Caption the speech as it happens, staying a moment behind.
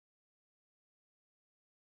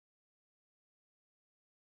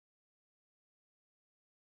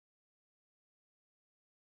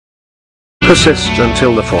persist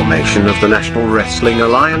until the formation of the National Wrestling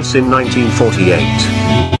Alliance in 1948.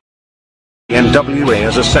 The NWA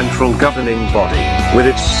as a central governing body, with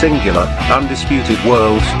its singular, undisputed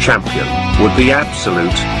world champion, would be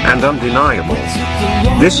absolute and undeniable.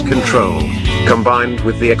 This control, combined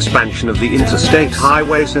with the expansion of the interstate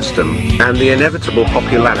highway system, and the inevitable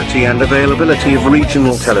popularity and availability of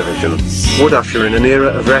regional television, would usher in an era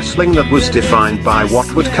of wrestling that was defined by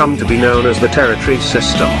what would come to be known as the territory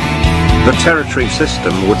system. The territory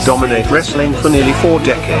system would dominate wrestling for nearly 4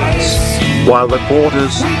 decades, while the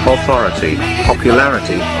borders, authority,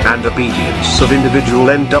 popularity, and obedience of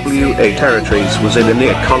individual NWA territories was in a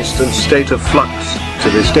near constant state of flux.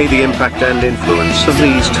 To this day, the impact and influence of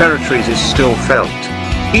these territories is still felt.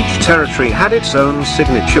 Each territory had its own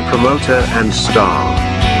signature promoter and star.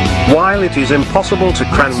 While it is impossible to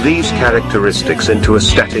cram these characteristics into a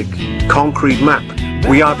static, concrete map,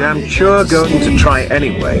 we are damn sure going to try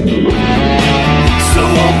anyway. So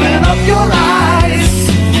open up your eyes,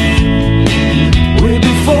 way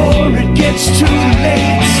before it gets too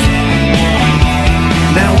late.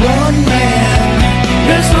 Now one man,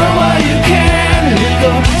 there's no way you can hit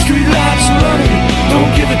the street lights running,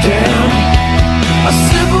 don't give a damn. A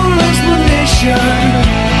simple explanation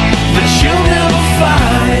that you'll never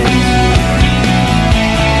find.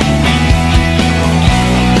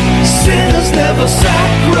 Sinners never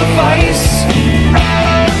sacrifice.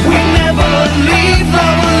 We never leave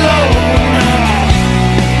love alone.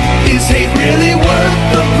 Is hate really worth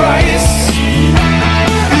the price?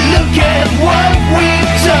 Look at what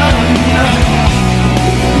we've done.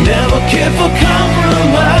 Never care for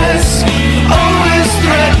compromise. Always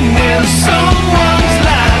threatening someone's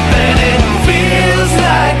life, and it feels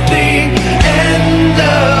like the end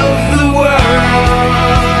of the world.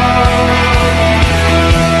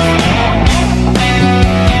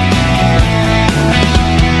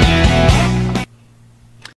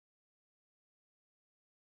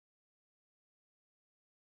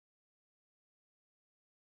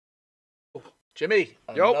 Jimmy,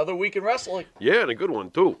 another week in wrestling. Yeah, and a good one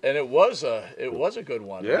too. And it was a good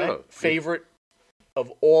one. Yeah. Right? Favorite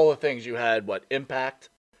of all the things you had, what, Impact,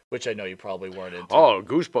 which I know you probably weren't into. Oh,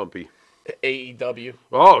 goosebumpy. AEW.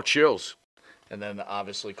 Oh, chills. And then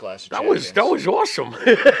obviously Clash of That Champions. was awesome.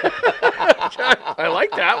 I like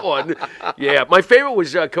that one. Yeah, my favorite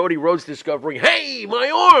was Cody Rhodes discovering, hey, my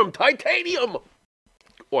arm, titanium.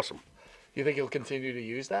 Awesome. You think he'll continue to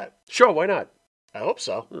use that? Sure, why not? I hope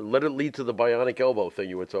so. Let it lead to the bionic elbow thing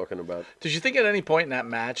you were talking about. Did you think at any point in that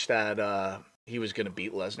match that he was going to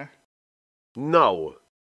beat Lesnar? No.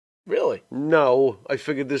 Really? No. I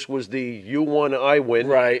figured this was the you won, I win.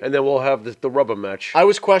 Right. And then we'll have the rubber match. I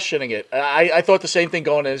was questioning it. I thought the same thing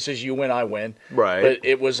going in. It says you win, I win. Right. But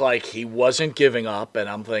it was like he wasn't giving up, and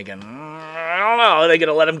I'm thinking, I don't know. Are they going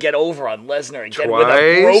to let him get over on Lesnar and get with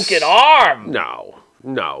a broken arm?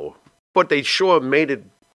 No. But they sure made it...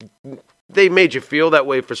 They made you feel that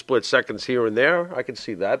way for split seconds here and there. I can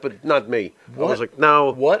see that, but not me. I was like,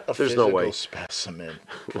 no, what a there's no way. physical specimen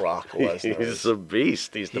Brock Lesnar is. He's a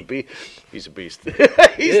beast. He's the beast. He's a beast.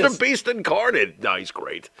 He's the beast incarnate. No, he's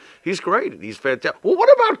great. He's great. He's fantastic. Well, what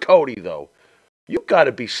about Cody, though? You've got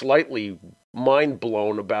to be slightly mind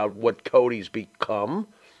blown about what Cody's become.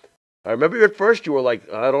 I remember at first you were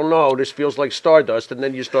like, I don't know, this feels like Stardust, and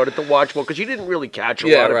then you started to watch more because you didn't really catch a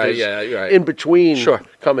lot of his in between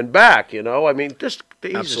coming back, you know? I mean, he's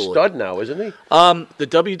a stud now, isn't he? The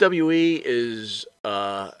WWE is,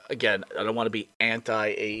 again, I don't want to be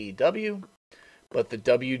anti-AEW, but the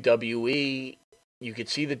WWE, you could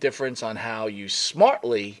see the difference on how you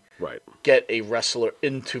smartly get a wrestler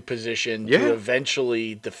into position to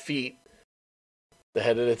eventually defeat the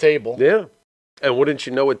head of the table. Yeah. And wouldn't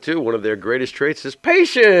you know it, too, one of their greatest traits is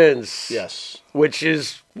patience. Yes. Which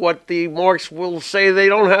is what the marks will say they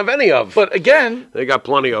don't have any of. But again... They got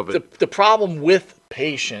plenty of it. The problem with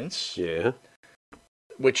patience... Yeah.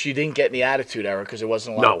 Which you didn't get in the Attitude Era because there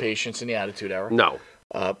wasn't a lot of patience in the Attitude Era. No.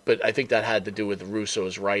 But I think that had to do with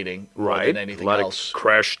Russo's writing more than anything else. Of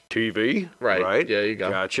Crash TV. Right. There you go.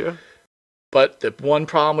 Gotcha. But the one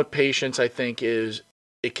problem with patience, I think, is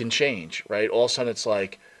it can change, right? All of a sudden it's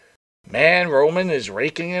like... Man, Roman is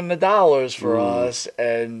raking in the dollars for us,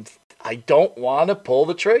 and I don't want to pull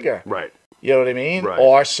the trigger. Right. You know what I mean? Right.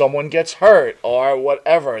 Or someone gets hurt, or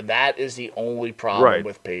whatever. That is the only problem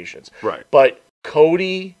with patience. Right. But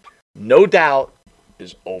Cody, no doubt,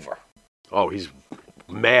 is over. Oh, he's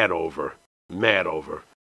mad over. Mad over.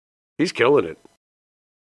 He's killing it.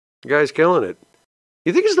 The guy's killing it.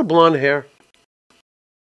 You think it's the blonde hair?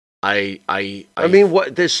 I mean,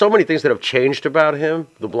 what? There's so many things that have changed about him.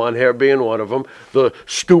 The blonde hair being one of them. The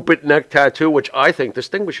stupid neck tattoo, which I think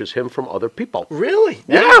distinguishes him from other people. Really?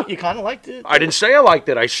 Yeah. You kind of liked it? I didn't say I liked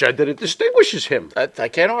it. I said that it distinguishes him. I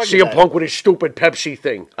can't argue CM that. Punk with his stupid Pepsi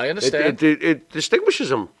thing. I understand. It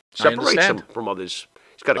distinguishes him, separates him understand. from others.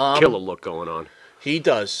 He's got a killer look going on. He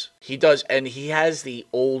does, and he has the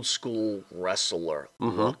old school wrestler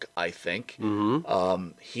look. I think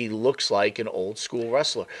he looks like an old school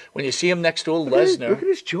wrestler. When you see him next to a Lesnar, Look at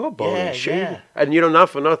his jawbone. Yeah, and shit. yeah. And you know,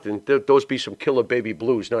 not for nothing, those be some killer baby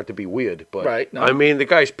blues. Not to be weird, but Right, no. I mean, the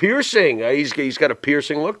guy's piercing. He's got a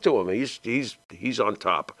piercing look to him. He's on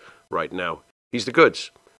top right now. He's the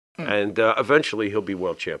goods, and eventually he'll be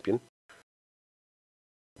world champion.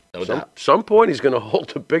 no doubt. Some point he's going to hold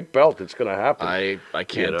the big belt. It's going to happen. I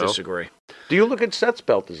can't disagree. Do you look at Seth's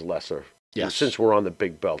belt as lesser? Yes. Since we're on the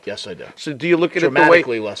big belt. Yes, I do. So do you look at it the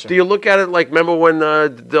Dramatically way? lesser. Do you look at it like, remember when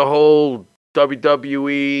the whole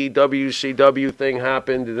WWE, WCW thing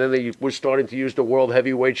happened, and then they were starting to use the World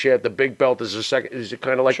Heavyweight Champ, the big belt as a second? Is it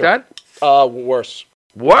kind of like that? Worse.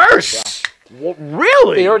 Worse? Well,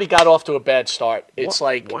 really? They already got off to a bad start. It's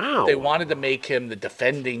like Wow. they wanted to make him the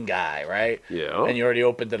defending guy, right? Yeah. And you already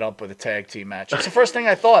opened it up with a tag team match. It's the first thing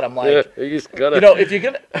I thought. I'm like, you just gotta. you know, if you're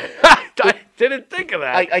gonna, I didn't think of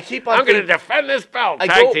that. I keep on I'm going to thinking- defend this belt. I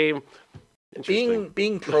Tag go- team. Interesting.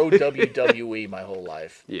 being pro WWE my whole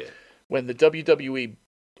life. Yeah. When the WWE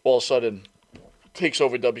all of a sudden takes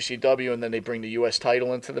over WCW and then they bring the U.S.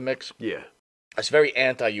 title into the mix, Yeah. it's very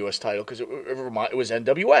anti-U.S. title because it was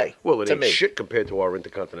NWA. Well, it to ain't me. shit compared to our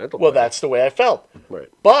Intercontinental. Well, title. that's the way I felt. right.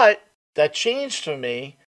 But that changed for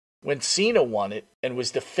me when Cena won it and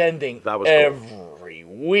was defending That was cool. every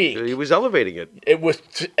week. He was elevating it. It was,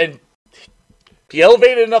 and he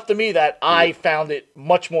elevated enough to me that I found it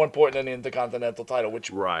much more important than the Intercontinental title,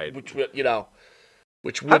 which Right. which would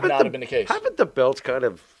not have been the case. Haven't the belts kind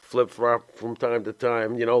of flip-flop from time to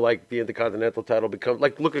time? You know, like the Intercontinental title becomes...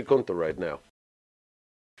 Like, look at Gunther right now,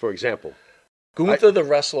 for example. Gunther, the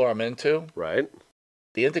wrestler I'm into, Right?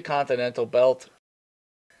 the Intercontinental belt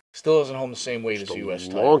still doesn't hold the same weight as the U.S.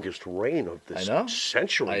 the title. longest reign of this I know.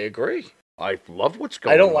 century. I agree. I love what's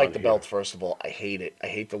going on I don't like the here. belt, first of all. I hate it. I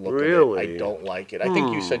hate the look Really? of it. I don't like it. I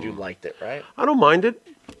think you said you liked it, right? I don't mind it.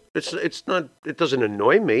 It's not... It doesn't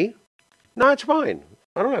annoy me. No, it's fine.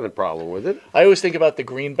 I don't have a problem with it. I always think about the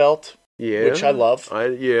green belt, Yeah. which I love.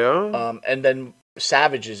 Yeah. And then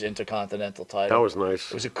Savage's Intercontinental title. That was nice.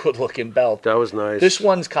 It was a good-looking belt. That was nice. This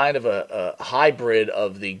one's kind of a hybrid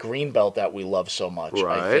of the green belt that we love so much, I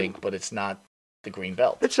Right. think, but it's not the green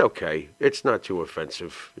belt. It's okay. It's not too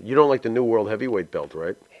offensive. You don't like the new World Heavyweight belt,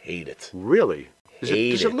 right? Hate it. Really? Does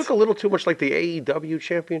Hate it it. look a little too much like the AEW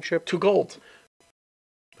championship? Too gold.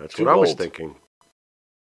 That's too what I was gold. thinking.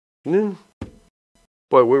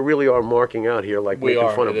 Boy, we really are marking out here, like We making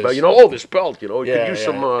are, fun of it belt. is. You know, this belt, you know, you Yeah, could use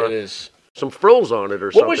it is. some frills on it or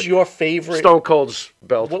What something. was your favorite? Stone Cold's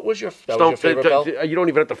belt. What was your favorite belt? You don't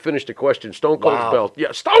even have to finish the question. Stone Cold's Wow. belt.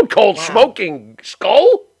 Yeah, Stone Cold Wow. smoking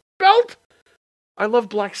skull belt? I love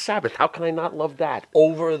Black Sabbath. How can I not love that?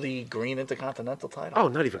 Over the green Intercontinental title? Oh,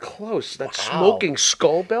 not even close. That Wow. smoking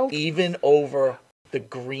skull belt? Even over the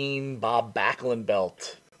green Bob Backlund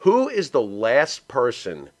belt. Who is the last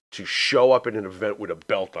person to show up at an event with a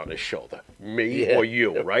belt on his shoulder? Me Yeah. or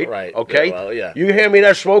you, right? Right. Okay. Yeah, well, yeah. You hand me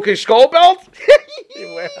that smoking skull belt?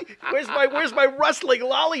 where's my wrestling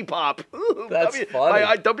lollipop? That's funny.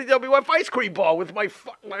 My WWF ice cream ball with my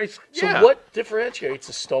So yeah. what differentiates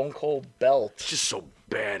a Stone Cold belt? It's just so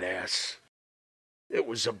badass. It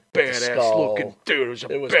was a the badass skull. looking dude. It was a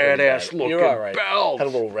It was pretty badass bad. looking You're all right. belt. Had a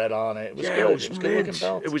little red on it. It was Yeah, good. it was a good looking mint.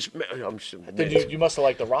 belt. It was. Then you must have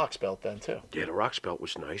liked the Rock's belt then too. Yeah, the Rock's belt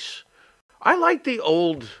was nice. I like the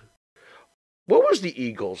old. What was the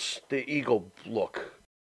Eagles? The Eagle look.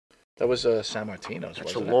 That was San Martino's.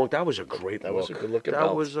 That's wasn't a long. That was a great That look. was a good-looking That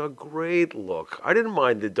belt. was a great look. I didn't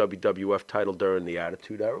mind the WWF title during the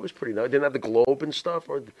Attitude Era. It was pretty nice. Didn't have the globe and stuff.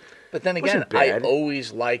 Or But then again, wasn't I bad.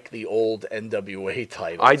 always like the old NWA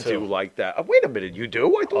title. I too. do like that. Wait a minute, you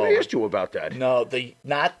do? I thought I Oh. asked you about that. No,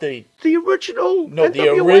 not the The original. no the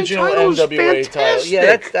NWA original title's NWA title. fantastic.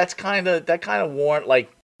 Yeah, that kind of warrant like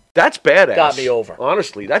That's badass. Got me over.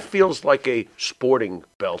 Honestly, that feels like a sporting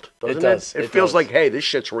belt, doesn't it? does. It It feels does. like, hey, this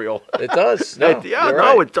shit's real. it does. No, Yeah, you're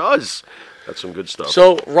no, right. it does. That's some good stuff.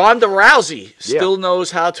 So Ronda Rousey Yeah. still knows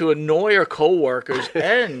how to annoy her coworkers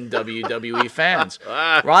and WWE fans.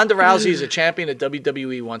 Ronda Rousey is a champion at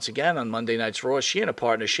WWE once again on Monday Night's Raw. She and her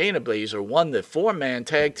partner Shayna Baszler won the 4-man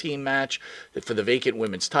tag team match for the vacant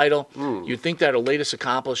women's title. You'd think that her latest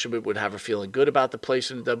accomplishment would have her feeling good about the place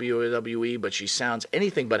in the WWE, but she sounds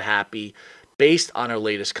anything but happy. Based on her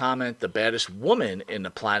latest comment, the baddest woman in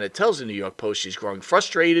the planet tells the New York Post she's growing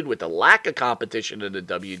frustrated with the lack of competition in the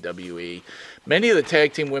WWE. Many of the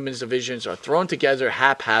tag team women's divisions are thrown together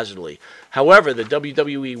haphazardly. However, the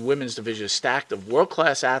WWE women's division is stacked of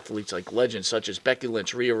world-class athletes like legends such as Becky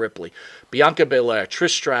Lynch, Rhea Ripley, Bianca Belair,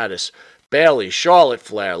 Trish Stratus, Bayley, Charlotte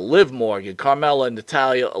Flair, Liv Morgan, Carmella,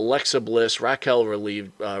 Natalia, Alexa Bliss, Raquel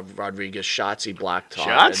Rodriguez, Shotzi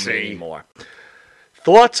Blackheart, and many more.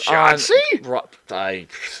 Thoughts Shotzi? on...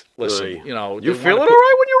 Listen, Really? You feeling all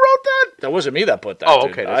right when you wrote that? That wasn't me that put that. Oh,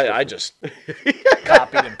 dude. okay. I just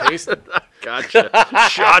copied and pasted. Gotcha.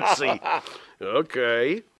 Shotzi.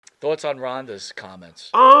 Okay. Thoughts on Ronda's comments?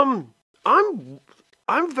 I'm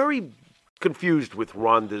very confused with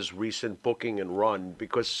Ronda's recent booking and run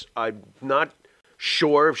because I'm not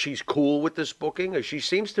sure if she's cool with this booking. She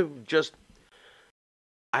seems to just,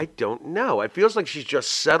 I don't know. It feels like she's just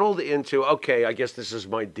settled into, okay, I guess this is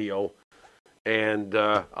my deal, and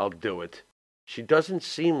I'll do it. She doesn't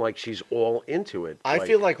seem like she's all into it. I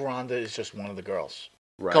feel like Ronda is just one of the girls.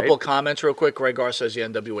 Right. Couple of comments real quick. Greg R says the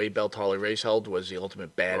NWA belt Harley Race held was the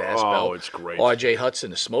ultimate badass belt. Oh, it's great. RJ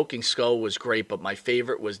Hudson, the Smoking Skull was great, but my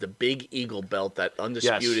favorite was the Big Eagle belt, that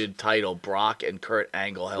undisputed title Brock and Kurt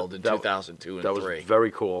Angle held in 2002 and 3. That was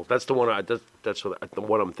very cool. That's the one. That's the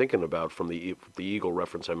one I'm thinking about from the Eagle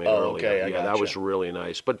reference I made earlier. Okay, yeah, that was really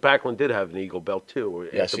nice. But Backlund did have an Eagle belt too.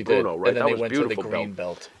 Yes, he Bruno, did. Right? And then that they was went to the green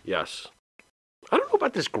belt. belt. Yes. I don't know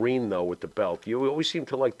about this green though with the belt. You always seem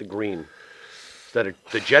to like the green. Is that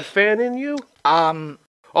the Jet fan in you?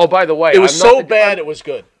 Oh, by the way, it was so bad it was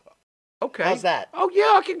good. Okay. How's that? Oh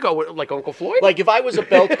yeah, I can go with like Uncle Floyd. Like if I was a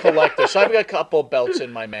belt collector, so I've got a couple of belts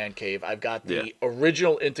in my man cave. I've got the Yeah.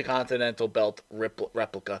 original Intercontinental belt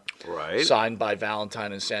replica, Right. signed by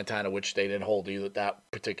Valentine and Santana, which they didn't hold either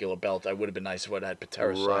that particular belt. I would have been nice if I had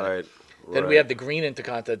Patera sign it. Right. Then we have the green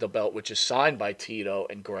Intercontinental belt, which is signed by Tito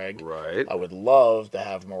and Greg. Right. I would love to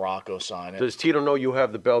have Morocco sign it. Does Tito know you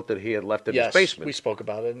have the belt that he had left in Yes, his basement? we spoke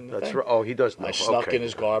about it in the That's thing. right. Oh, he does know. I snuck okay. in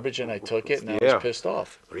his garbage and I took it, and I Yeah. was pissed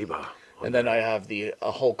off. Reba. And then I have the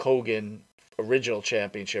Hulk Hogan original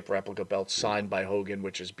championship replica belt signed by Hogan,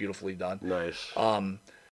 which is beautifully done. Nice.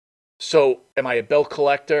 So am I a belt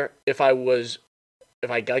collector? If I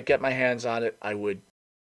get my hands on it, I would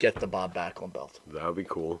get the Bob Backlund belt. That would be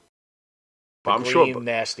cool. The I'm green sure.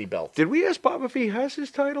 nasty belt. Did we ask Bob if he has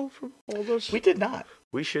his title from all those? We did not.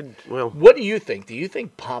 We should. Well, What do you think? Do you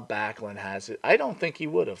think Bob Backlund has it? I don't think he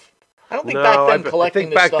would have. I don't think no, back then I collecting think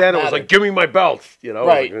this back stuff then it was mattered. like, give me my belt. You know.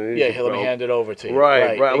 Right. Like, here's Yeah, your let me belt. hand it over to you.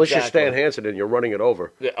 Right. Unless you're exactly. Stan Hansen and you're running it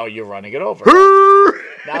over. Oh, you're running it over.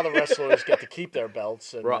 Now the wrestlers get to keep their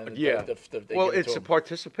belts. And, Right, and yeah. they Well, give it it's to a 'em.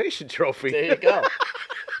 participation trophy. There you go.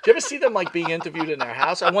 Do you ever see them like being interviewed in their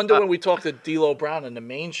house? I wonder when we talk to D'Lo Brown in the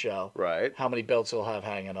main show, Right. how many belts he'll have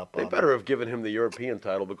hanging up. They on better have given him the European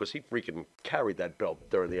title because he freaking carried that belt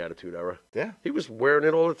during the Attitude Era. Yeah. He was wearing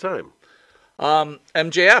it all the time.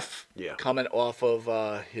 MJF Yeah. coming off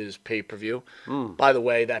of his pay-per-view. Hmm. By the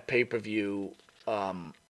way, that pay-per-view,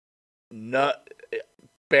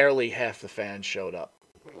 barely half the fans showed up.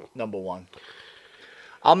 Number one.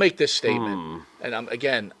 I'll make this statement, and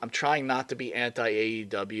I'm trying not to be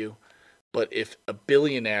anti-AEW, but if a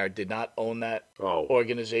billionaire did not own that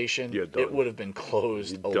organization, you're done. it would have been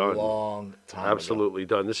closed You're a done. long time ago. Absolutely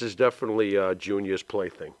done. This is definitely Junior's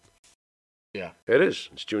plaything. Yeah. It is.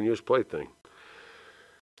 It's Junior's plaything.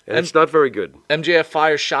 And it's not very good. MJF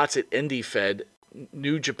fires shots at IndieFed,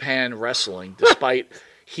 New Japan Wrestling, despite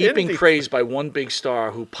heaping praise by one big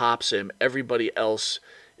star who pops him. Everybody else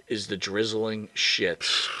is the drizzling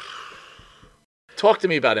shits. Talk to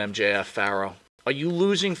me about MJF, Farrow. Are you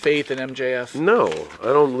losing faith in MJF? No, I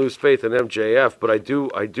don't lose faith in MJF, but I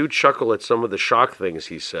do chuckle at some of the shock things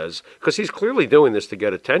he says, because he's clearly doing this to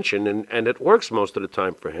get attention, and it works most of the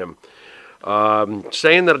time for him.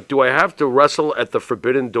 Saying that, do I have to wrestle at the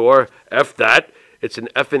Forbidden Door? F that. It's an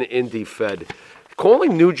effing indie fed.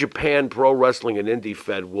 Calling New Japan Pro Wrestling an indie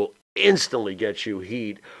fed will instantly get you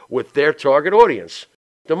heat with their target audience,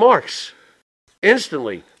 the marks.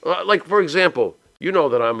 Instantly. Like, for example, you know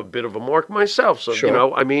that I'm a bit of a mark myself, so, Sure. you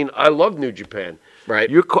know, I mean, I love New Japan. Right.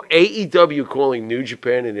 You're AEW calling New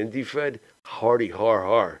Japan an indie fed? Hardy har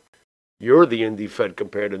har. You're the indie fed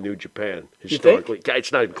compared to New Japan, historically.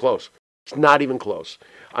 It's not even close. It's not even close.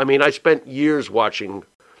 I mean, I spent years watching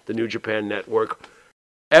the New Japan Network.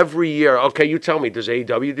 Every year, okay, you tell me, does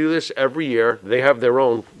AEW do this? Every year, they have their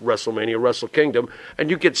own WrestleMania, Wrestle Kingdom, and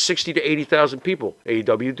you get 60 to 80,000 people.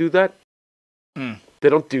 AEW do that? They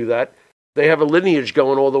don't do that. They have a lineage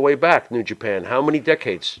going all the way back, New Japan. How many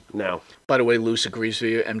decades now? By the way, Luce agrees with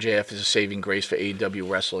you. MJF is a saving grace for AEW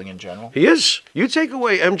wrestling in general. He is. You take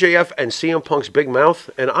away MJF and CM Punk's big mouth,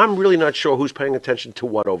 and I'm really not sure who's paying attention to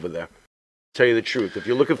what over there. Tell you the truth. If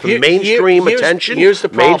you're looking for mainstream attention, here's the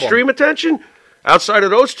problem. Mainstream attention, outside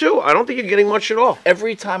of those two, I don't think you're getting much at all.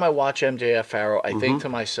 Every time I watch MJF Farrow, I think to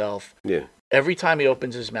myself, every time he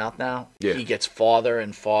opens his mouth now, he gets farther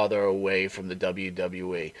and farther away from the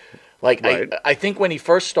WWE. Like, right. I think when he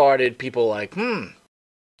first started, people were like,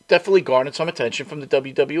 definitely garnered some attention from the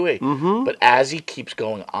WWE. Mm-hmm. But as he keeps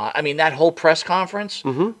going on, I mean, that whole press conference,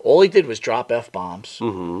 all he did was drop F-bombs.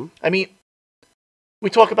 Mm-hmm. I mean, we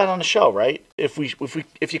talk about it on the show, right?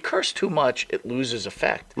 If you curse too much, it loses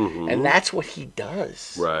effect. Mm-hmm. And that's what he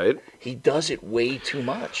does. Right. He does it way too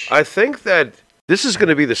much. I think that this is going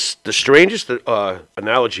to be the strangest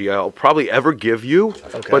analogy I'll probably ever give you.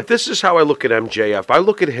 Okay. But this is how I look at MJF. I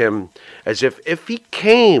look at him as if he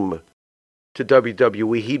came to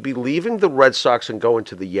WWE, he'd be leaving the Red Sox and going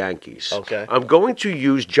to the Yankees. Okay. I'm going to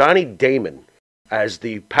use Johnny Damon as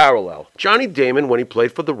the parallel. Johnny Damon, when he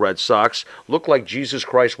played for the Red Sox, looked like Jesus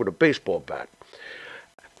Christ with a baseball bat.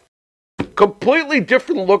 Completely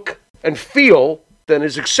different look and feel than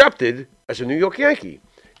is accepted as a New York Yankee.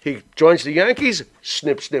 He joins the Yankees,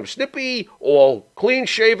 snip, snip, snippy, all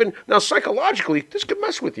clean-shaven. Now, psychologically, this could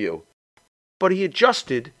mess with you. But he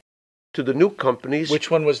adjusted to the new companies.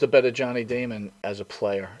 Which one was the better Johnny Damon as a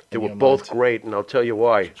player? They were both great, and I'll tell you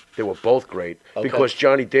why. They were both great. Okay. Because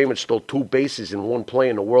Johnny Damon stole 2 bases in one play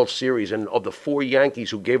in the World Series, and of the 4 Yankees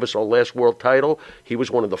who gave us our last world title, he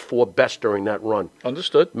was one of the 4 best during that run.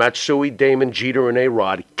 Understood. Matsui, Damon, Jeter, and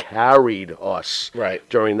A-Rod carried us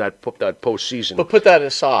during that postseason. But put that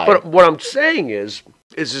aside. But what I'm saying is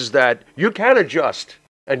that you can adjust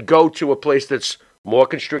and go to a place that's more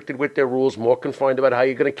constricted with their rules, more confined about how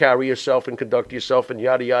you're going to carry yourself and conduct yourself and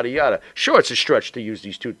yada, yada, yada. Sure, it's a stretch to use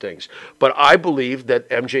these 2 things. But I believe that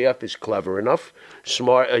MJF is clever enough,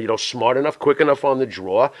 smart enough, quick enough on the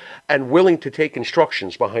draw, and willing to take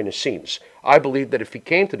instructions behind the scenes. I believe that if he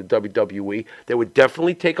came to the WWE, they would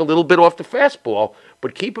definitely take a little bit off the fastball,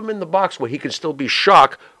 but keep him in the box where he can still be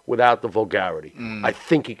shock without the vulgarity. I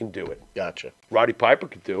think he can do it. Gotcha. Roddy Piper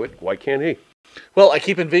could do it. Why can't he? Well, I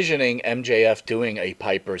keep envisioning MJF doing a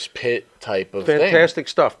Piper's Pit type of Fantastic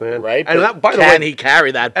stuff, man. Right? And can he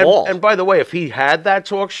carry that ball? And by the way, if he had that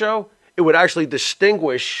talk show, it would actually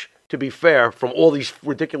distinguish, to be fair, from all these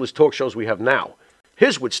ridiculous talk shows we have now.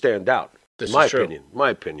 His would stand out, in my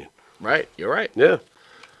opinion. Right, you're right. Yeah.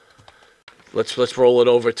 Let's roll it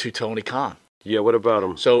over to Tony Khan. Yeah, what about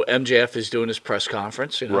him? So MJF is doing his press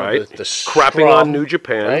conference, right? The crapping on New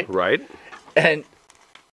Japan, right? And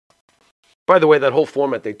by the way, that whole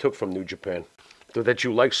format they took from New Japan that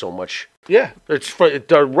you like so much. Yeah. It's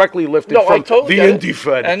directly lifted from the indie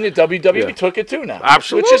Fed. And the WWE took it too now.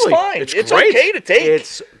 Absolutely. Which is fine. It's great. Okay to take.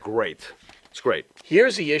 It's great. It's great.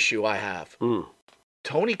 Here's the issue I have.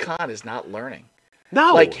 Tony Khan is not learning.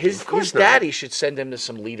 No, like his daddy should send him to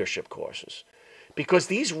some leadership courses. Because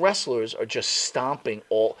these wrestlers are just stomping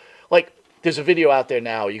all... Like, there's a video out there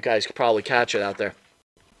now. You guys could probably catch it out there.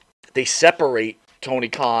 They separate Tony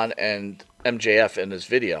Khan and MJF in this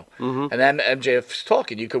video. And then MJF's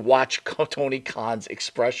talking. You could watch Tony Khan's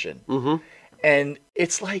expression. And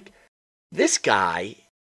it's like, this guy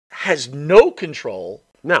has no control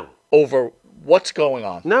over what's going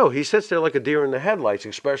on. No, he sits there like a deer in the headlights,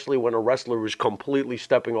 especially when a wrestler is completely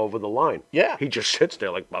stepping over the line. Yeah. He just sits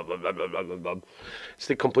there like, blah, blah, blah, blah, blah, blah. It's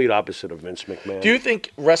the complete opposite of Vince McMahon. Do you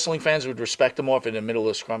think wrestling fans would respect him more if in the middle of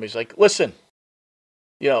the scrum he's like, listen,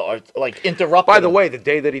 or like interrupt? By the way, the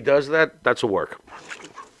day that he does that, that's a work.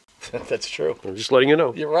 That's true. I'm just letting you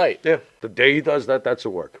know. You're right. Yeah, the day he does that, that's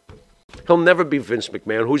a work. He'll never be Vince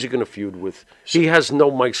McMahon. Who's he going to feud with? He has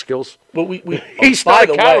no mic skills. But he's by not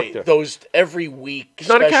the a character. Way, those every week he's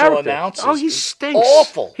special announcers. Oh, he stinks.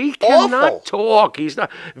 Awful. He cannot talk. He's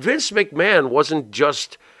not. Vince McMahon wasn't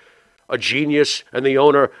just a genius and the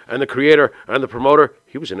owner and the creator and the promoter.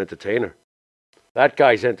 He was an entertainer. That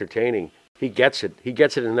guy's entertaining. He gets it. He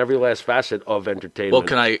gets it in every last facet of entertainment.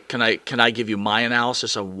 Well, can I give you my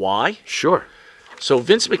analysis of why? Sure. So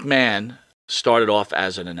Vince McMahon started off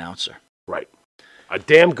as an announcer. Right. A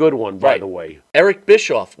damn good one, by the way. Eric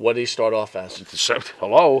Bischoff, what did he start off as?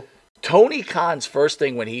 Hello. Tony Khan's first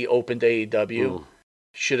thing when he opened AEW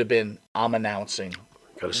should have been, I'm announcing.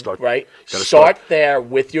 Got to start. Right? Start there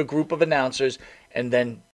with your group of announcers and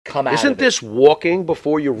then come out Isn't this walking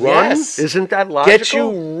before you run? Yes. Isn't that logical? Get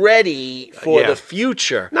you ready for the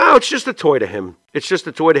future. No, it's just a toy to him. It's just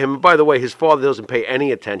a toy to him. And by the way, his father doesn't pay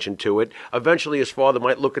any attention to it. Eventually, his father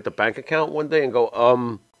might look at the bank account one day and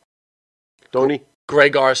go, Tony?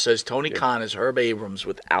 Greg R says Tony Khan is Herb Abrams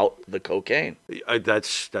without the cocaine.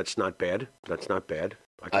 That's not bad. That's not bad.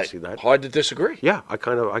 I can see that. Hard to disagree. Yeah, I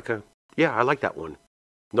like that one.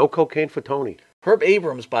 No cocaine for Tony. Herb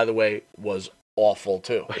Abrams, by the way, was awful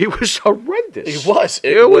too. He was horrendous. He was.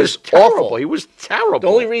 It was terrible. awful. He was terrible. The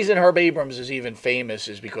only reason Herb Abrams is even famous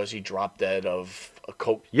is because he dropped dead of a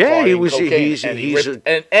coke. Yeah, he was. Cocaine,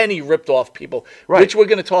 and he ripped off people, which we're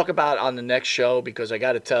going to talk about on the next show. Because I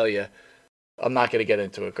got to tell you, I'm not going to get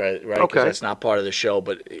into it, right? Because that's not part of the show.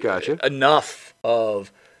 But enough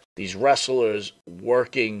of these wrestlers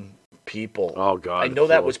working people. Oh God! I know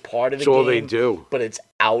that was part of the game. That's all they do. But it's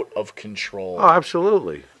out of control. Oh,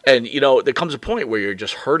 absolutely. And there comes a point where you're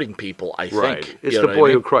just hurting people. I think it's the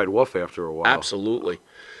boy who cried wolf after a while. Absolutely.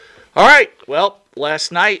 All right. Well,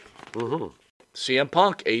 last night, CM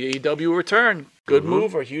Punk AEW return. Good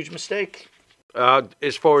move or huge mistake?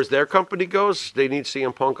 As far as their company goes, they need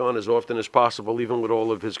CM Punk on as often as possible, even with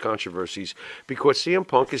all of his controversies, because CM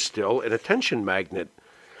Punk is still an attention magnet.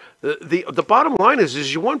 The bottom line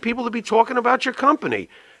is you want people to be talking about your company.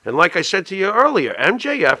 And like I said to you earlier,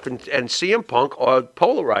 MJF and CM Punk are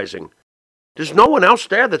polarizing. There's no one else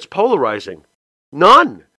there that's polarizing.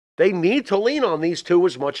 None. They need to lean on these two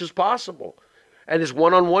as much as possible. And is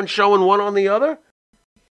one on one show and one on the other?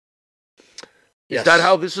 Is that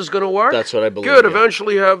how this is going to work? That's what I believe. Good.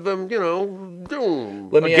 Eventually have them, doom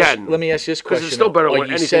let me again. Ask you this question. It's still better than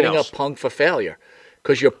anything else. Are you setting up Punk for failure?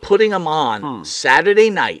 Because you're putting him on Saturday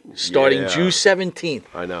night, starting June 17th.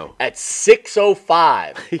 I know. At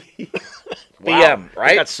 6:05 p.m., right?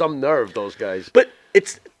 They got some nerve, those guys. But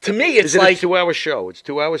to me, it's like a 2-hour show. It's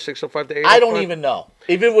 2 hours, 6:05 to 8:05? I don't even know.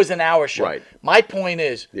 If it was an hour show. Right. My point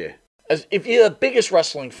is, if you're the biggest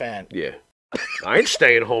wrestling fan. Yeah. I ain't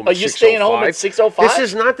staying home at 6:05. Are you staying home at 6:05? This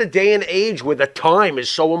is not the day and age where the time is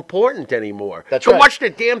so important anymore. That's you right. can watch the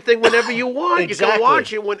damn thing whenever you want. Exactly. You can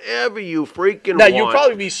watch it whenever you freaking now, want. you'd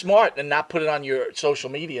probably be smart and not put it on your social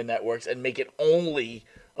media networks and make it only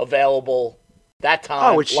available that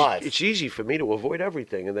time live. It's easy for me to avoid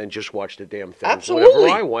everything and then just watch the damn thing. Absolutely.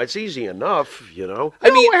 Whatever I want. It's easy enough, I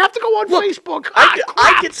mean, I have to go on Facebook.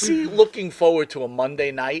 I could see looking forward to a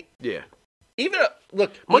Monday night. Yeah.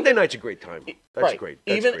 Monday night's a great time. That's great.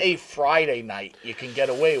 Even a Friday night you can get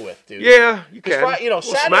away with, dude. Yeah, you can.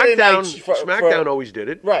 Saturday nights SmackDown always did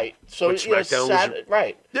it. Right. So SmackDown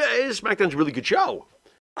right. Yeah, SmackDown's a really good show.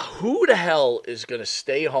 Who the hell is going to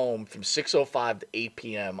stay home from 6:05 to 8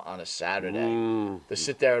 p.m. on a Saturday to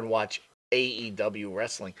sit there and watch AEW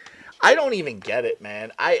wrestling? I don't even get it,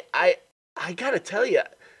 man. I got to tell you,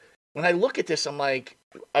 when I look at this, I'm like,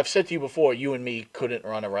 I've said to you before, you and me couldn't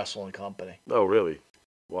run a wrestling company. Oh, really?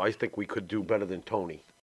 Well, I think we could do better than Tony.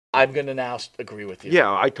 I'm going to now agree with you.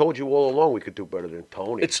 Yeah, I told you all along we could do better than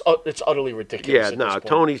Tony. It's utterly ridiculous. Yeah,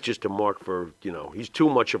 Tony's just a mark for, he's too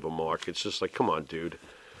much of a mark. It's just like, come on, dude.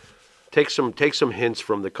 Take some hints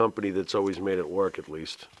from the company that's always made it work, at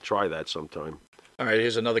least. Try that sometime. All right,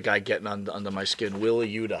 here's another guy getting under my skin, Wheeler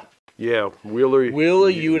Yuta. Yeah, Wheeler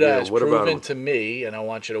Yuta has proven to me, and I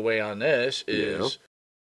want you to weigh on this, is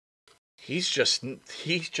he just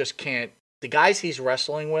can't. The guys he's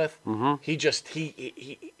wrestling with, he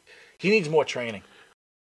needs more training.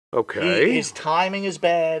 Okay. His timing is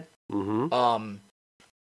bad. The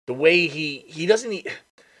way he doesn't eat.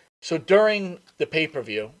 So during the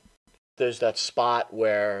pay-per-view, there's that spot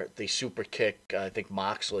where they super kick, I think,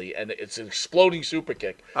 Moxley, and it's an exploding super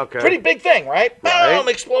kick. Okay. Pretty big thing, right? Boom,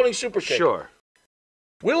 exploding super kick. Sure.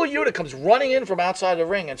 Wheeler Yuta comes running in from outside the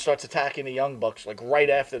ring and starts attacking the Young Bucks, like right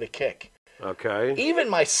after the kick. Okay. Even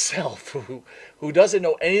myself, who doesn't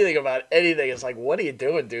know anything about anything, is like, what are you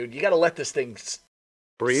doing, dude? You got to let this thing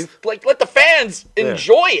breathe. Like, let the fans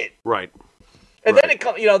enjoy it. Right. And then it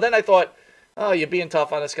comes, then I thought, oh, you're being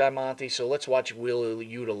tough on this guy, Monty, so let's watch Wheeler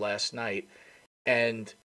Yuta last night.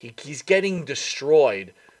 And he's getting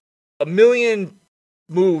destroyed. A million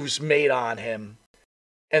moves made on him.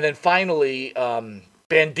 And then finally,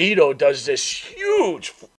 Bandito does this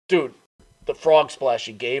huge, dude, the frog splash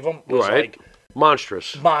he gave him was like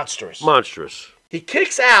monstrous. He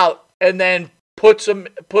kicks out and then puts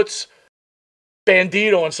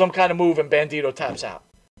Bandito in some kind of move, and Bandito taps out.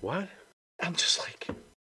 What? I'm just like,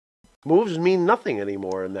 moves mean nothing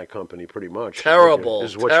anymore in that company, pretty much. Terrible.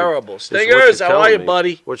 Stingers, how are you,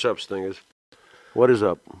 buddy? What's up, Stingers? What is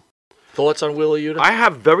up? Thoughts on Wheeler Yuta? I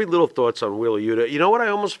have very little thoughts on Wheeler Yuta. You know what I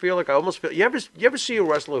almost feel like? You ever see a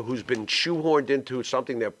wrestler who's been shoehorned into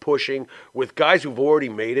something they're pushing with guys who've already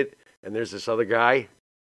made it, and there's this other guy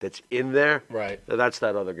that's in there? Right. That's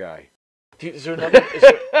that other guy. Is there another?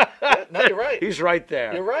 No, you're right. He's right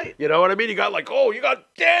there. You're right. You know what I mean? You got you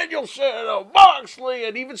got Danielson, Moxley,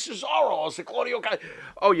 and even Cesaro, Claudio.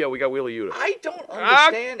 Oh yeah, we got Wheeler Yuta. I don't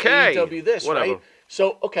understand AEW this, Whatever. right?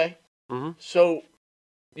 So, okay. So,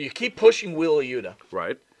 you keep pushing Wheeler Yuta.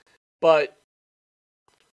 Right. But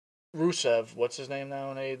Rusev, what's his name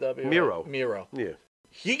now in AEW? Miro. Yeah.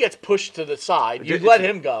 He gets pushed to the side. You let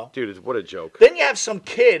him go. Dude, what a joke. Then you have some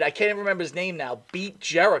kid, I can't even remember his name now, beat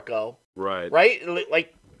Jericho. Right. Right?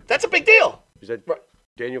 Like, that's a big deal. Is that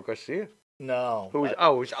Daniel Garcia? No.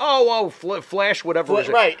 Flash, whatever.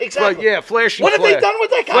 Right, exactly. Yeah, Flash. What have they done with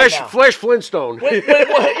that guy now? Flash Flintstone. When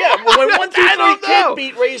 1, 2, 3 Kid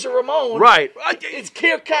beat Razor Ramon, right? It's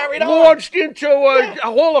carried on. Launched into a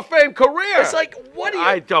Hall of Fame career. It's like, what do you...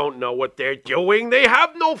 I don't know what they're doing. They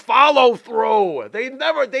have no follow through.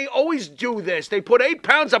 They always do this. They put 8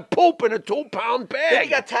 pounds of poop in a 2-pound bag. Then you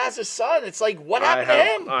got Taz's son. It's like, what happened to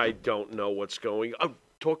him? I don't know what's going on.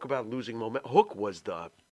 Talk about losing momentum. Hook was the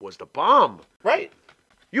bomb. Right.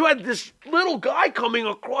 You had this little guy coming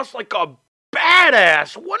across like a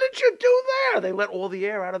badass. What did you do there? They let all the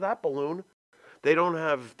air out of that balloon. They don't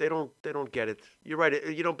get it. You're right.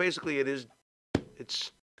 Basically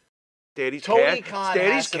it's Daddy's Tony cash. Khan It's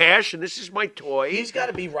Daddy's cash, and this is my toy. He's got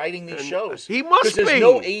to be writing these shows. He must be. There's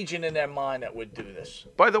no agent in their mind that would do this.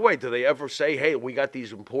 By the way, do they ever say, hey, we got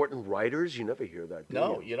these important writers? You never hear that, do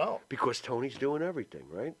you? You don't. Because Tony's doing everything,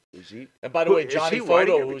 right? Is he? And by the way, Johnny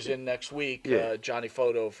Photo, who's everything? in next week, Yeah. Johnny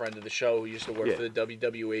Photo, a friend of the show, who used to work for the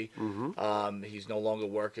WWE, Mm-hmm. he's no longer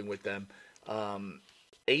working with them.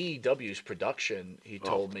 AEW's production, he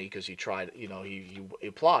told me, because he tried, he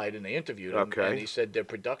applied and they interviewed him, and he said their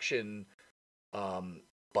production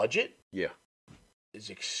budget is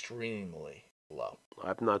extremely low.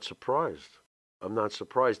 I'm not surprised.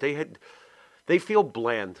 They feel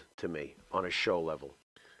bland to me on a show level.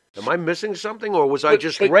 Am I missing something, or was I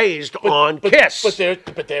just raised on Kiss?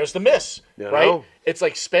 But there's the miss, right? know? It's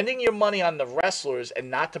like spending your money on the wrestlers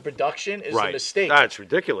and not the production is a mistake. That's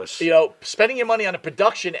ridiculous. Spending your money on the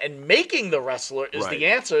production and making the wrestler is the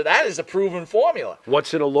answer. That is a proven formula.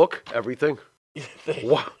 What's in a look? Everything.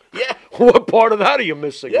 What? Yeah. What part of that are you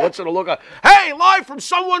missing? Yeah. What's in a look? Hey, live from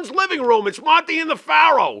someone's living room. It's Monty and the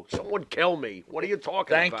Pharaoh. Someone kill me. What are you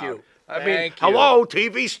talking about? Thank you. Hello,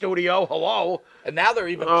 TV studio. Hello. And now they're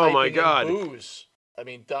even piping in booze. I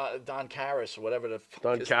mean, Don Callis, or whatever the fuck.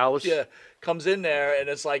 Don Callis? Yeah, comes in there, and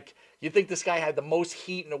it's like, you think this guy had the most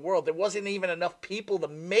heat in the world. There wasn't even enough people to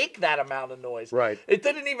make that amount of noise. Right. It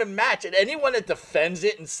didn't even match. And anyone that defends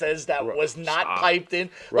it and says that was not piped in,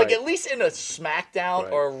 Right. like at least in a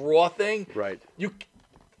SmackDown or a Raw thing,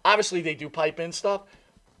 obviously they do pipe in stuff,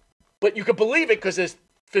 but you could believe it because there's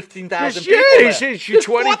 15,000 people there. There's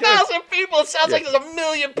 4,000 people. It sounds like there's a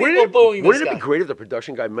million people booing this Wouldn't guy. it be great if the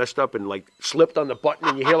production guy messed up and slipped on the button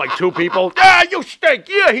and you hear 2 people, you stink.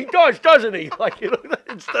 Yeah, he does, doesn't he?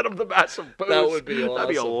 Instead of the massive boos. That would be awesome. That'd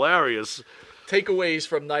be hilarious. Takeaways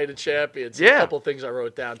from Night of Champions. Yeah. A couple of things I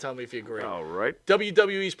wrote down. Tell me if you agree. All right.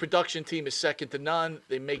 WWE's production team is second to none.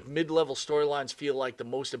 They make mid-level storylines feel like the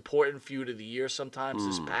most important feud of the year sometimes.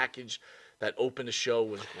 This package that opened the show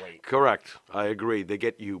was great. Correct. I agree. They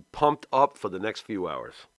get you pumped up for the next few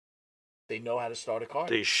hours. They know how to start a card.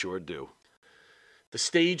 They sure do. The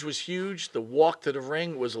stage was huge. The walk to the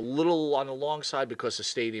ring was a little on the long side because the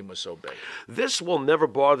stadium was so big. This will never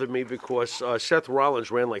bother me because Seth Rollins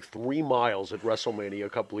ran 3 miles at WrestleMania a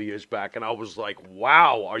couple of years back, and I was like,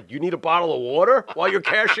 wow, you need a bottle of water while you're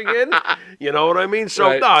cashing in? You know what I mean?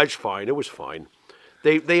 So, no, it's fine. It was fine.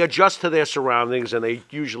 They adjust to their surroundings, and they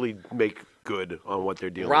usually make good on what they're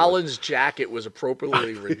dealing with. Rollins' jacket was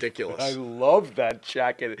appropriately ridiculous. I love that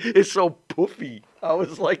jacket. It's so poofy. I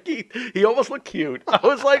was like, he almost looked cute. I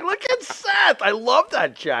was like, look at Seth. I love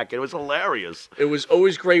that jacket. It was hilarious. It was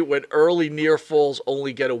always great when early near falls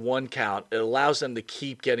only get a 1 count. It allows them to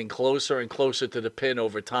keep getting closer and closer to the pin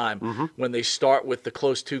over time. When they start with the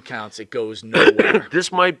close 2 counts, it goes nowhere.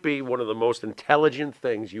 This might be one of the most intelligent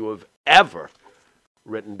things you have ever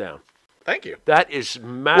written down. Thank you. That is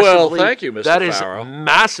massively... Well, thank you, Mr. That Farrow. is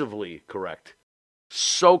massively correct.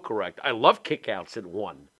 So correct. I love kickouts in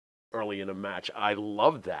 1 early in a match. I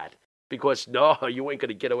love that. Because, no, you ain't going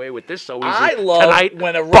to get away with this so easy I love tonight,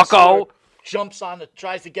 when a wrestler bucko. jumps on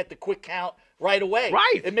tries to get the quick count right away.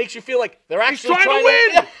 Right. It makes you feel like they're He's actually trying to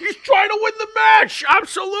win. He's trying to win the match.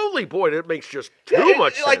 Absolutely. Boy, that makes just too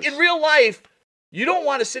much sense. Like in real life, you don't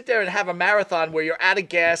want to sit there and have a marathon where you're out of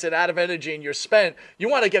gas and out of energy and you're spent. You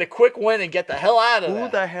want to get a quick win and get the hell out of there.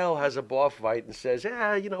 Who the hell has a bar fight and says,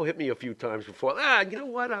 hit me a few times before. You know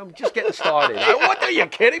what? I'm just getting started. What are you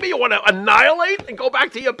kidding me? You want to annihilate and go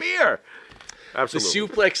back to your beer? Absolutely. The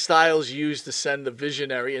suplex Styles used to send the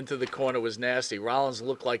Visionary into the corner was nasty. Rollins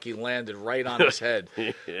looked like he landed right on his head.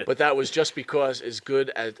 But that was just because he's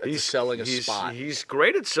good at selling a spot. He's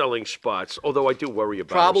great at selling spots, although I do worry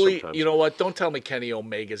about him Probably, sometimes. you know what? Don't tell me Kenny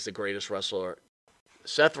Omega's the greatest wrestler.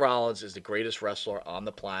 Seth Rollins is the greatest wrestler on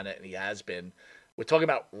the planet, and he has been. We're talking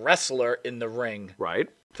about wrestler in the ring. Right.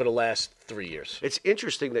 For the last 3 years. It's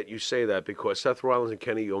interesting that you say that because Seth Rollins and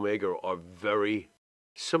Kenny Omega are very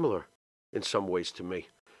similar in some ways to me.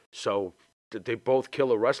 So they both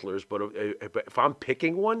killer wrestlers, but if I'm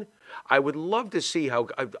picking one, I would love to see how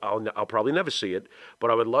I'll probably never see it, but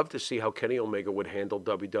I would love to see how Kenny Omega would handle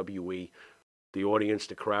WWE, the audience,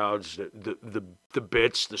 the crowds, the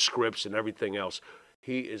bits, the scripts, and everything else.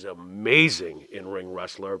 He is amazing in-ring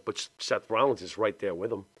wrestler, but Seth Rollins is right there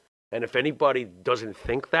with him. And if anybody doesn't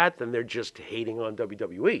think that, then they're just hating on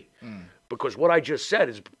WWE. Because what I just said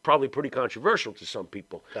is probably pretty controversial to some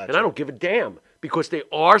people. Gotcha. And I don't give a damn because they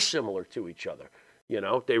are similar to each other. You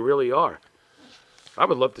know, they really are. I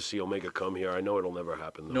would love to see Omega come here. I know it'll never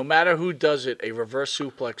happen, though. No matter who does it, a reverse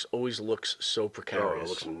suplex always looks so precarious. Oh, it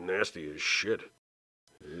looks nasty as shit.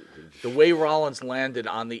 The way Rollins landed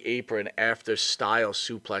on the apron after Styles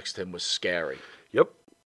suplexed him was scary. Yep.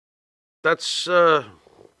 That's...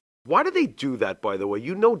 Why do they do that, by the way?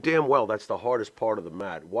 You know damn well that's the hardest part of the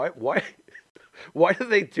mat. Why do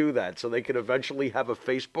they do that? So they can eventually have a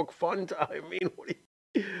Facebook fund? I mean,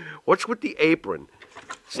 what's with the apron?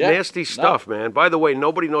 It's nasty stuff, man. By the way,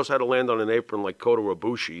 nobody knows how to land on an apron like Kota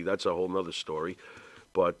Ibushi. That's a whole nother story.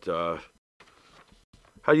 But how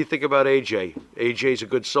do you think about AJ? AJ's a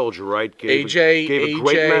good soldier, right? Gave a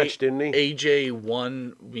great match, didn't he? AJ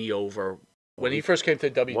won me over. When he first came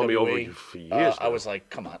to WWE, for years I was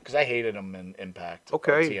like, come on, because I hated him in Impact.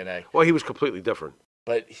 Okay. TNA. Well, he was completely different.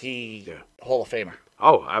 But Hall of Famer.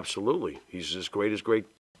 Oh, absolutely. He's as great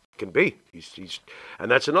can be. He's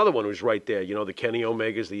and that's another one who's right there. You know, the Kenny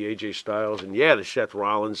Omegas, the AJ Styles, and the Seth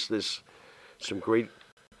Rollins. There's some great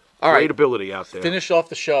ability out there. Finish off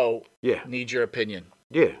the show. Yeah. Need your opinion.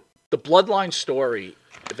 Yeah. The Bloodline story,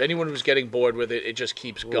 if anyone was getting bored with it, it just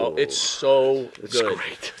keeps going. It's so good. It's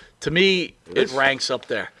great. To me, it ranks up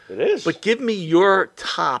there. It is. But give me your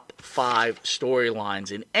top 5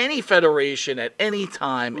 storylines in any federation at any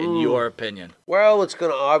time, in your opinion. Well, it's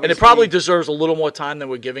going to obviously... And it probably deserves a little more time than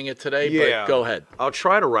we're giving it today, but go ahead. I'll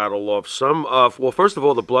try to rattle off some. Well, first of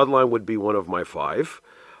all, the Bloodline would be one of my 5.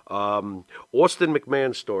 Austin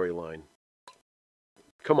McMahon storyline.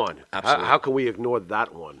 Come on. Absolutely. How can we ignore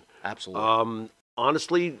that one? Absolutely.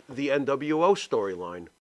 Honestly, the NWO storyline.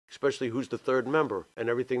 Especially who's the third member and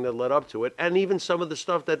everything that led up to it. And even some of the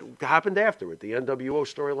stuff that happened after it. The NWO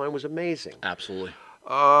storyline was amazing. Absolutely.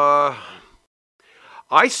 I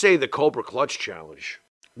say the Cobra Clutch Challenge.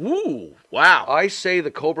 Ooh, wow. I say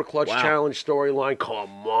the Cobra Clutch Challenge storyline.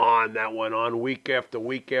 Come on, that went on week after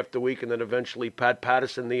week after week. And then eventually Pat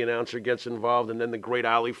Patterson, the announcer, gets involved. And then the Great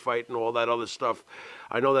Alley Fight and all that other stuff.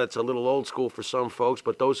 I know that's a little old school for some folks.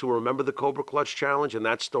 But those who remember the Cobra Clutch Challenge and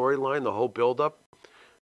that storyline, the whole build-up,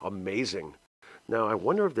 amazing. Now, I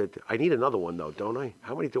wonder if I need another one, though, don't I?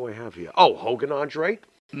 How many do I have here? Oh, Hogan Andre.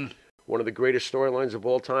 One of the greatest storylines of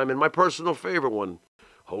all time. And my personal favorite one,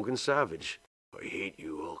 Hogan Savage. I hate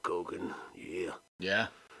you, Hulk Hogan. Yeah. Yeah.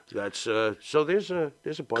 That's, so there's a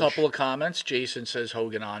bunch. Couple of comments. Jason says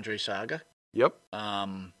Hogan Andre saga. Yep.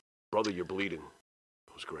 Brother, you're bleeding.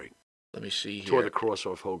 It was great. Let me see here. Tore the cross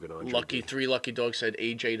off Hogan Andre. Lucky Dog said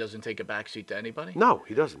AJ doesn't take a backseat to anybody. No,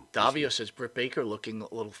 he doesn't. Davio says Britt Baker looking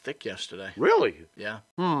a little thick yesterday. Really? Yeah.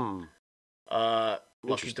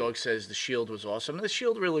 Lucky Dog says the Shield was awesome. The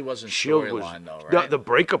Shield really wasn't storyline, though, right? The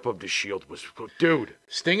breakup of the Shield was, dude.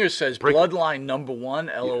 Stinger says Bloodline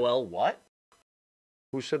 #1. LOL. What?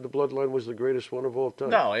 Who said the Bloodline was the greatest one of all time?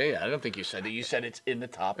 No, I don't think you said it. You said it's in the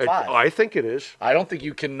top 5. I think it is. I don't think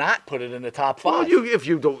you cannot put it in the top 5. Well, if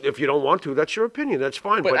you don't want to, that's your opinion. That's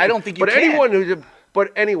fine. But I don't think you can.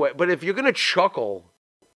 But if you're gonna chuckle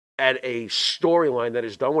at a storyline that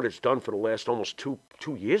has done what it's done for the last almost two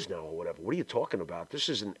years now or whatever, what are you talking about? This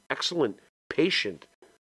is an excellent, patient,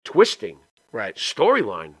 twisting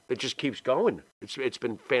storyline that just keeps going. It's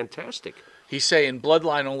been fantastic. He's saying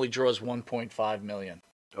Bloodline only draws 1.5 million.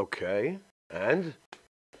 Okay, and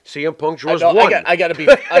CM Punk draws 1. I gotta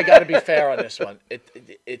be fair on this one.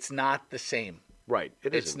 It's not the same. Right.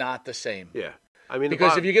 It's not the same. Yeah. I mean,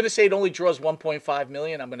 because if you're gonna say it only draws 1.5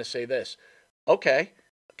 million, I'm gonna say this. Okay.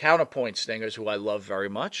 Counterpoint Stingers, who I love very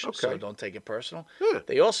much, so don't take it personal. Yeah.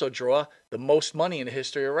 They also draw the most money in the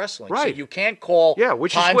history of wrestling. Right. So you can't call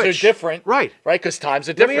which times are different. Right. Right, because times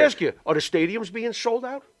are different. Let me ask you, are the stadiums being sold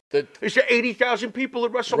out? Is there 80,000 people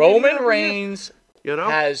at WrestleMania? Roman Reigns You know,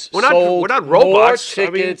 has we're sold not robots. more I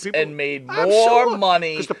mean, tickets people- and made more Absolutely.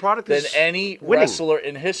 money 'Cause the product than is any winning. wrestler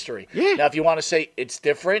in history. Yeah. Now, if you want to say it's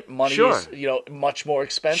different, money Sure. is much more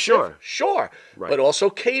expensive. Sure. Right. But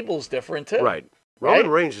also cable's different too. Right. Roman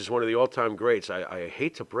Reigns is one of the all-time greats. I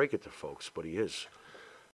hate to break it to folks, but he is.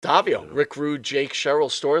 Davio, Rick Rude, Jake Sherrill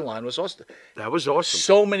storyline was awesome. That was awesome.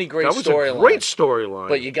 So many great That was a storylines. great storyline.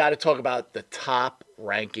 But you got to talk about the top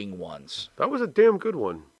ranking ones. That was a damn good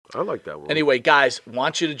one. I like that one. Anyway, guys,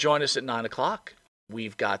 want you to join us at 9 o'clock.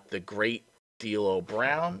 We've got the great D'Lo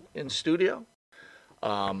Brown in studio.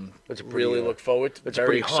 That's a Really look forward to it. It's Very a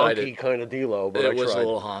pretty excited. honky kind of dealo, but It I was a tried.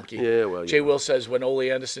 little honky. Yeah, well, Jay yeah. Will says when Ole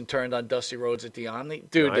Anderson turned on Dusty Rhodes at the Omni.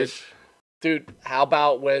 Dude, Nice. dude, how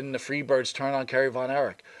about when the Freebirds turned on Kerry Von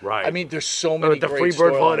Erich? Right. I mean, there's so many the great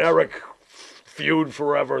Freebird Von storylines. Erich feud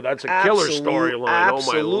forever. That's a killer storyline.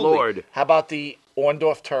 Absolutely. Oh, my Lord. How about the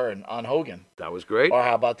Orndorff turn on Hogan? That was great. Or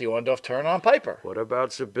how about the Orndorff turn on Piper? What about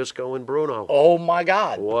Zbyszko and Bruno? Oh, my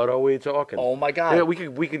God. What are we talking? Oh, my God. Yeah, we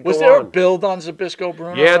could Was go there on. a build on Zbyszko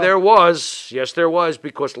Bruno? Yeah, there was. Yes, there was,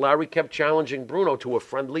 because Larry kept challenging Bruno to a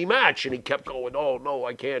friendly match, and he kept going, oh, no,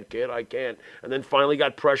 I can't, kid, I can't. And then finally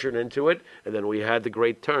got pressured into it, and then we had the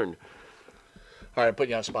great turn. All right, put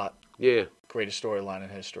you on the spot. Yeah. Greatest storyline in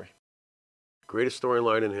history. Greatest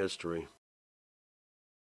storyline in history.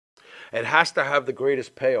 It has to have the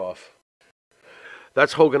greatest payoff.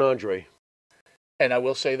 That's Hogan Andre. And I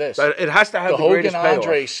will say this. It has to have The the greatest Hogan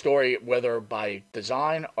Andre payoff. story, whether by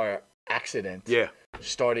design or accident, Yeah.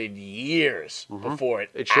 started years before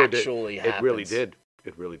it sure actually did. happened. It really did.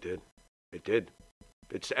 It really did. It did.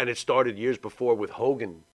 And it started years before with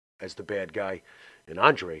Hogan as the bad guy and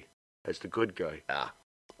Andre as the good guy. Ah.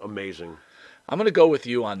 Amazing. I'm going to go with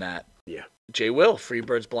you on that. Yeah. Jay Will,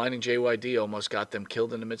 Freebirds blinding JYD almost got them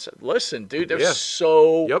killed in the mid. Listen, dude, there's Yeah.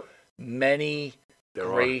 so many There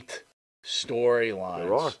are. great storylines.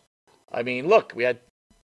 There are. I mean, look, we had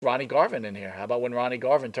Ronnie Garvin in here. How about when Ronnie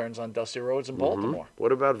Garvin turns on Dusty Rhodes in Baltimore?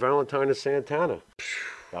 What about Valentine and Santana?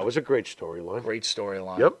 That was a great storyline. Great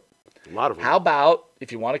storyline. Yep. A lot of them. How about,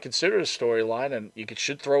 if you want to consider a storyline, and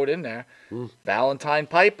should throw it in there, Valentine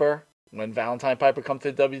Piper. When Valentine Piper come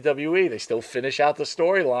to WWE, they still finish out the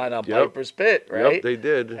storyline on Piper's Pit, right? Yep, they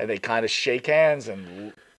did. And they kind of shake hands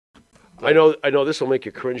and. I know this will make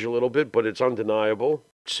you cringe a little bit, but it's undeniable.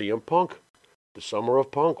 CM Punk, the summer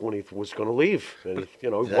of Punk, when he was going to leave, and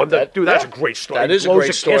that's a great story. That is a Blows great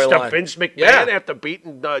kiss to storyline. Vince McMahon Yeah. after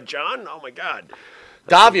beating John. Oh my God,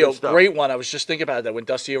 That's some good Davio, stuff. great one. I was just thinking about that when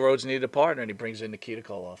Dusty Rhodes needed a partner and he brings in Nikita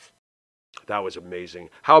Koloff. That was amazing.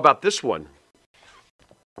 How about this one?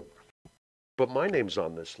 But my name's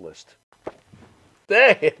on this list.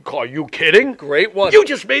 Hey, Are you kidding? great one. You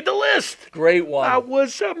just made the list. Great one. That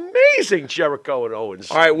was amazing, Jericho and Owens.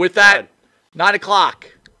 All right, with that, 9 o'clock.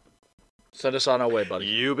 Send us on our way, buddy.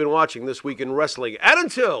 You've been watching This Week in Wrestling, and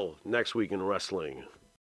until next week in wrestling,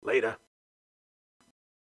 later.